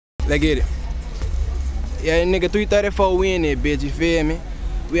Let's get it. Yeah, nigga, 334, we in there, bitch, you feel me?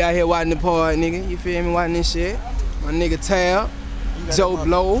 We out here watching the party, nigga, you feel me? Watching this shit. My nigga Tab, Joe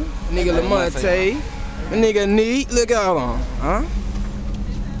Blow, nigga Lamonte, my nigga Neat, look out on, huh?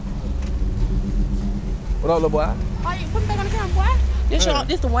 What up, little boy? Oh, you put me back on the camera, boy.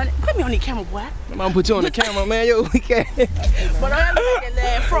 This the one. Put me on the camera, boy. I'm gonna put you on the camera, man. Yo, we can't. But I ain't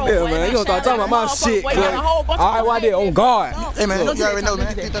that fro, yeah, man, you gonna start talking about my shit, boy. Alright, why there? On guard. Hey, man, you already know,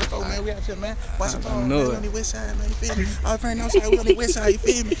 man. 334, man. We out here, man. Watch the phone, man. We on the west side, man. You feel me? All friends outside, we on the west side, you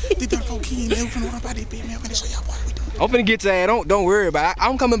feel me? 334 Kingz, man. We finna run by this bitch, man. I'm finna show y'all what we doing. I'm finna get your ass. Don't worry about it.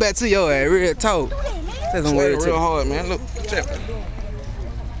 I'm coming back to your ass. Real talk. Say some words real hard, man. Look, check.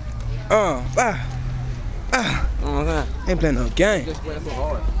 Ain't playing no game.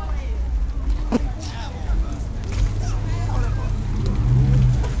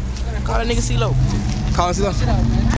 Call that nigga CeeLo. Call him CeeLo.